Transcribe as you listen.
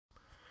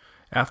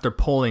After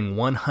polling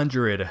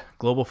 100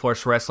 Global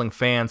Force Wrestling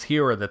fans,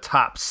 here are the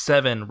top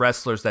 7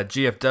 wrestlers that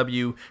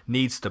GFW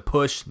needs to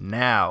push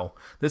now.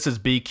 This is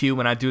BQ,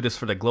 and I do this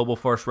for the Global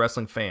Force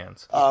Wrestling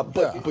fans.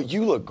 But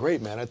you look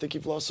great, man. I think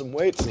you've lost some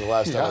weight since the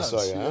last time I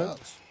saw you, huh?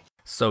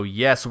 So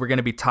yes, we're going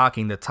to be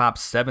talking the top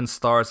 7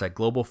 stars that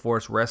Global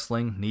Force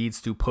Wrestling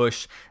needs to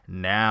push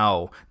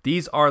now.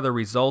 These are the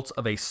results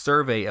of a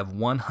survey of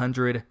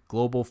 100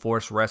 Global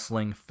Force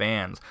Wrestling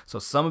fans. So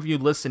some of you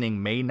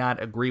listening may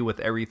not agree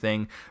with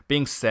everything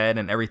being said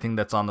and everything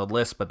that's on the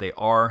list, but they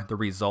are the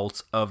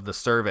results of the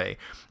survey.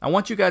 I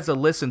want you guys to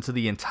listen to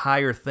the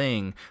entire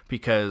thing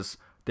because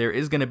there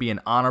is going to be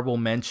an honorable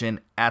mention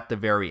at the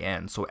very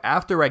end. So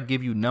after I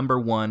give you number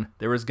 1,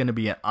 there is going to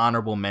be an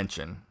honorable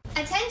mention.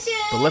 Attention!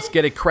 But let's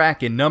get it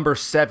cracking. Number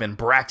 7,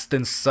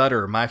 Braxton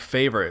Sutter, my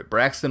favorite.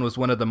 Braxton was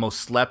one of the most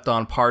slept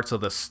on parts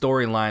of the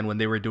storyline when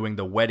they were doing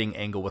the wedding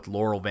angle with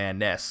Laurel Van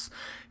Ness.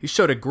 He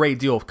showed a great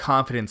deal of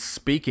confidence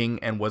speaking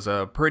and was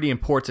a pretty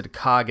important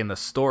cog in the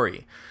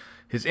story.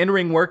 His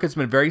in-ring work has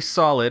been very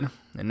solid,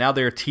 and now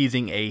they're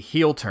teasing a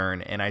heel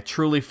turn, and I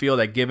truly feel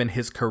that given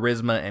his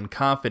charisma and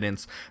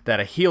confidence, that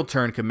a heel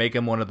turn could make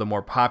him one of the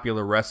more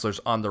popular wrestlers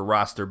on the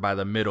roster by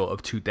the middle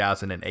of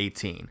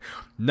 2018.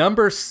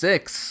 Number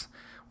 6,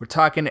 we're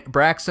talking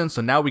Braxton,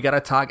 so now we gotta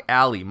talk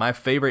Allie, my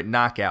favorite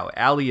knockout.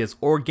 Allie has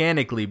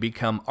organically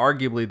become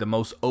arguably the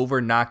most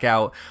over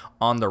knockout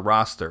on the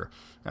roster.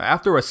 Now,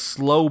 after a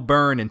slow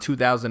burn in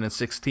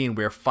 2016,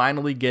 we are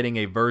finally getting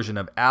a version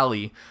of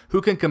Allie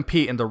who can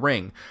compete in the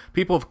ring.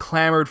 People have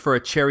clamored for a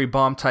cherry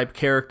bomb type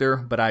character,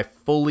 but I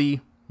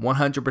fully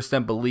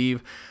 100%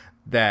 believe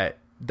that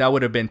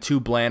would have been too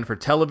bland for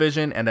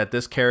television and that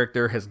this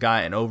character has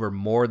gotten over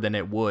more than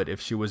it would if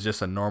she was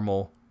just a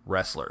normal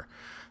wrestler.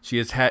 She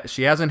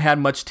hasn't had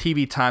much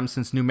TV time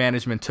since new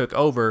management took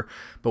over,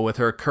 but with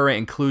her current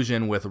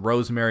inclusion with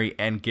Rosemary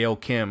and Gail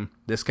Kim,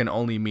 this can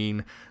only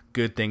mean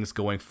good things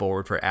going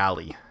forward for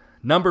Allie.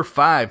 Number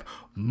 5,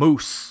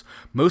 Moose.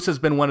 Moose has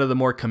been one of the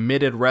more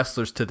committed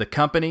wrestlers to the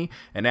company,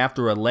 and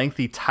after a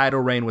lengthy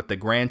title reign with the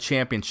Grand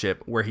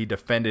Championship, where he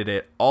defended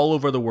it all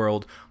over the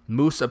world,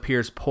 Moose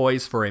appears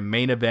poised for a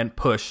main event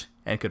push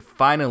and could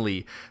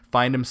finally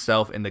find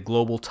himself in the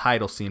global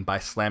title scene by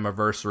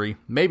Slammiversary,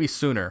 maybe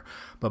sooner.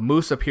 But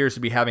Moose appears to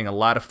be having a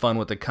lot of fun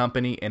with the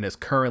company and is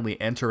currently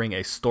entering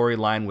a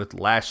storyline with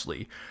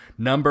Lashley.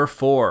 Number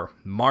 4,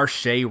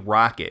 Marche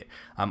Rocket.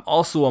 I'm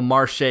also a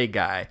Marche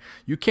guy.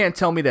 You can't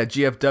tell me that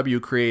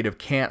GFW Creative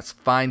can't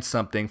find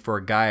something for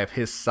a guy of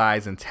his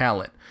size and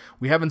talent.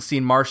 We haven't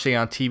seen Marche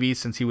on TV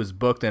since he was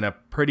booked in a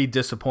pretty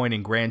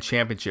disappointing Grand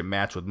Championship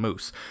match with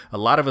Moose. A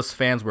lot of us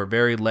fans were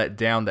very let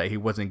down that he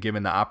wasn't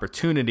given the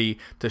opportunity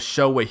to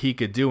show what he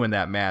could do in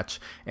that match,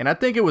 and I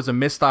think it was a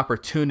missed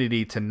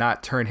opportunity to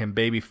not turn him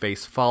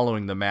babyface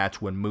following the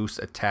match when Moose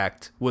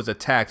was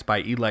attacked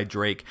by Eli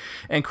Drake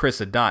and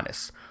Chris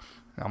Adonis.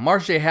 Now,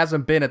 Marche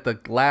hasn't been at the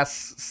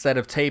last set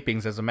of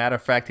tapings. As a matter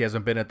of fact, he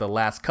hasn't been at the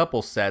last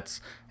couple sets,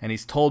 and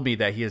he's told me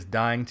that he is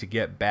dying to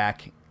get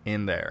back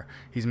in there.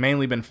 He's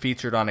mainly been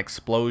featured on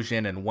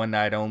Explosion and One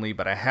Night Only,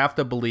 but I have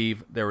to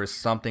believe there is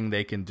something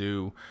they can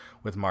do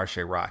with Marche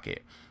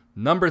Rocket.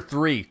 Number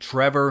 3,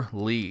 Trevor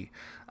Lee.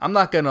 I'm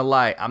not gonna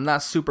lie, I'm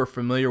not super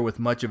familiar with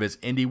much of his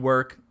indie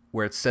work,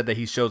 where it's said that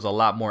he shows a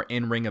lot more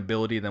in-ring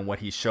ability than what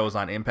he shows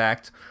on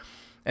Impact.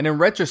 And in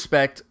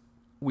retrospect,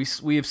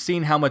 we have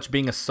seen how much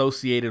being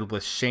associated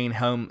with Shane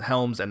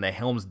Helms and the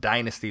Helms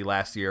dynasty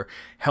last year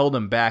held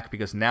him back,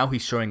 because now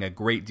he's showing a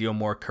great deal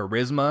more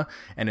charisma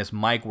and his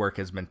mic work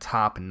has been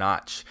top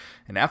notch.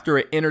 And after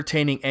an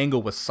entertaining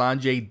angle with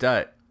Sanjay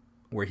Dutt,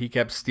 where he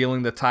kept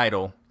stealing the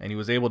title and he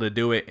was able to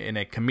do it in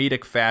a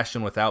comedic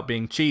fashion without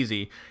being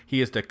cheesy,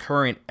 he is the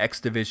current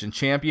X Division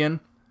champion,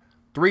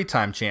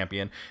 3-time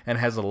champion, and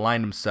has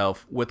aligned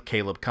himself with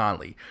Caleb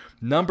Conley.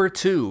 Number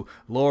 2,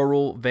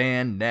 Laurel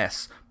Van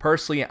Ness.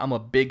 Personally, I'm a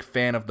big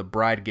fan of the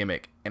bride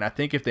gimmick, and I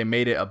think if they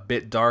made it a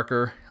bit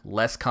darker,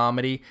 less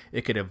comedy,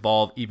 it could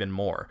evolve even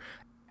more.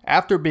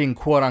 After being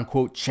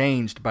quote-unquote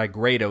changed by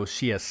Grado,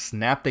 she has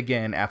snapped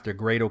again after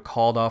Grado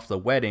called off the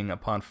wedding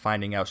upon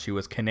finding out she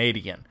was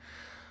Canadian.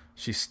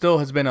 She still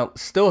has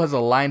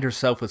aligned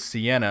herself with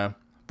Sienna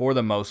for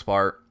the most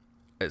part,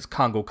 as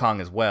Congo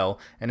Kong as well,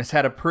 and has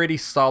had a pretty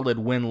solid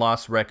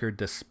win-loss record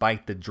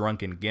despite the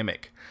drunken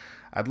gimmick.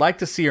 I'd like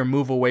to see her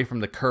move away from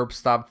the curb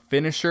stop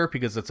finisher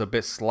because it's a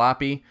bit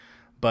sloppy,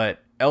 but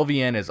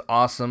LVN is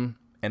awesome,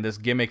 and this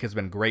gimmick has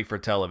been great for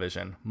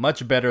television,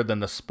 much better than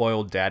the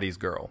spoiled daddy's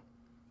girl.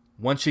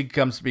 Once she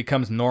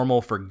becomes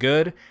normal for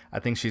good, I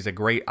think she's a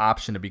great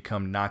option to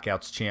become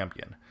Knockouts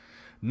champion.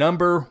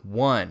 Number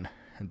 1.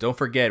 And don't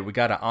forget, we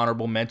got an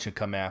honorable mention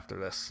come after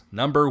this.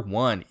 Number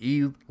 1,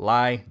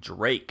 Eli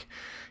Drake.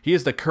 He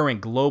is the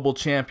current global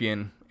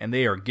champion, and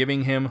they are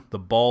giving him the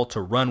ball to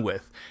run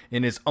with.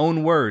 In his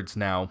own words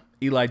now,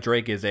 Eli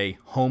Drake is a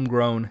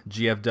homegrown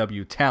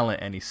GFW talent,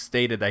 and he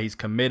stated that he's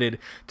committed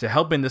to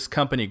helping this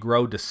company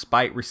grow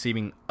despite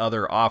receiving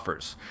other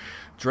offers.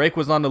 Drake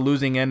was on the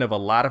losing end of a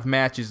lot of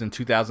matches in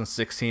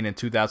 2016 and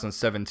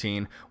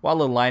 2017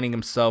 while aligning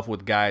himself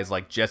with guys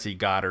like Jesse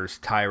Goddard,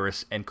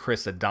 Tyrus, and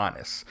Chris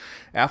Adonis.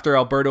 After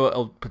Alberto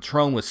El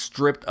Patron was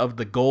stripped of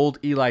the gold,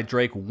 Eli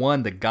Drake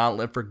won the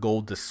gauntlet for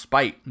gold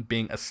despite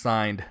being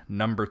assigned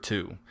number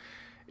 2.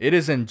 It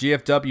is in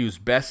GFW's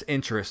best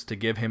interest to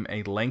give him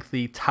a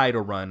lengthy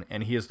title run,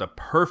 and he is the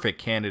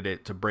perfect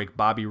candidate to break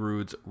Bobby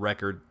Roode's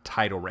record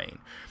title reign.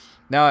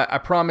 Now, I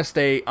promised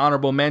a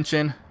honorable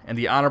mention, and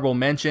the honorable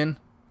mention,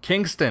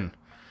 Kingston.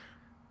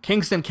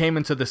 Kingston came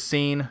into the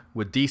scene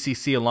with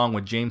DCC along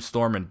with James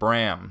Storm and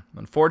Bram.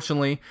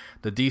 Unfortunately,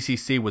 the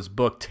DCC was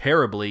booked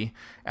terribly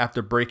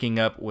after breaking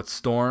up with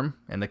Storm,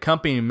 and the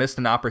company missed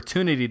an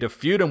opportunity to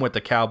feud him with the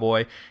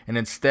Cowboy and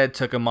instead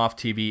took him off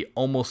TV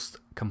almost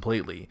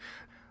completely.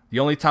 The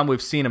only time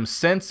we've seen him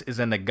since is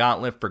in the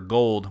Gauntlet for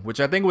Gold,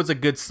 which I think was a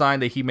good sign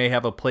that he may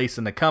have a place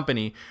in the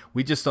company.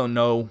 We just don't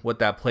know what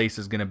that place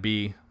is going to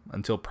be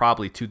until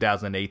probably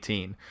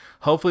 2018.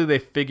 Hopefully they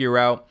figure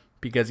out,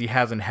 because he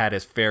hasn't had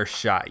his fair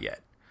shot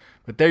yet.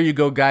 But there you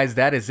go, guys.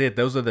 That is it.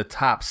 Those are the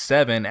top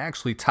 7,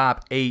 actually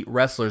top 8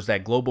 wrestlers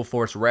that Global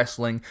Force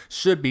Wrestling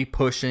should be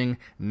pushing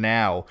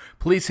now.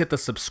 Please hit the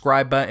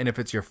subscribe button if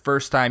it's your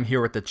first time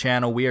here at the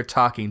channel. We are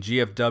talking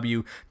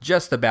GFW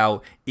just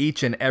about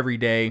each and every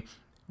day.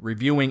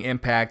 Reviewing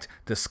Impact,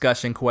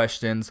 discussion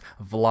questions,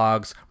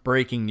 vlogs,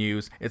 breaking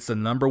news. It's the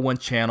 #1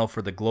 channel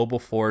for the Global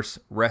Force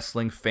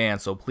Wrestling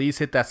fans. So please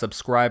hit that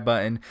subscribe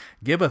button,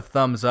 give a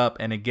thumbs up,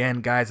 and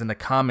again, guys, in the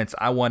comments,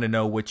 I want to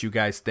know what you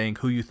guys think,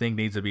 who you think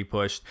needs to be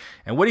pushed,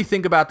 and what do you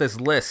think about this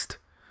list?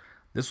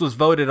 This was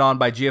voted on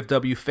by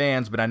GFW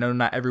fans, but I know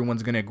not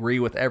everyone's going to agree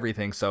with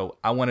everything, so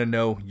I want to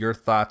know your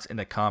thoughts in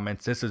the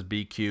comments. This is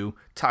BQ.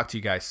 Talk to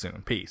you guys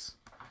soon. Peace.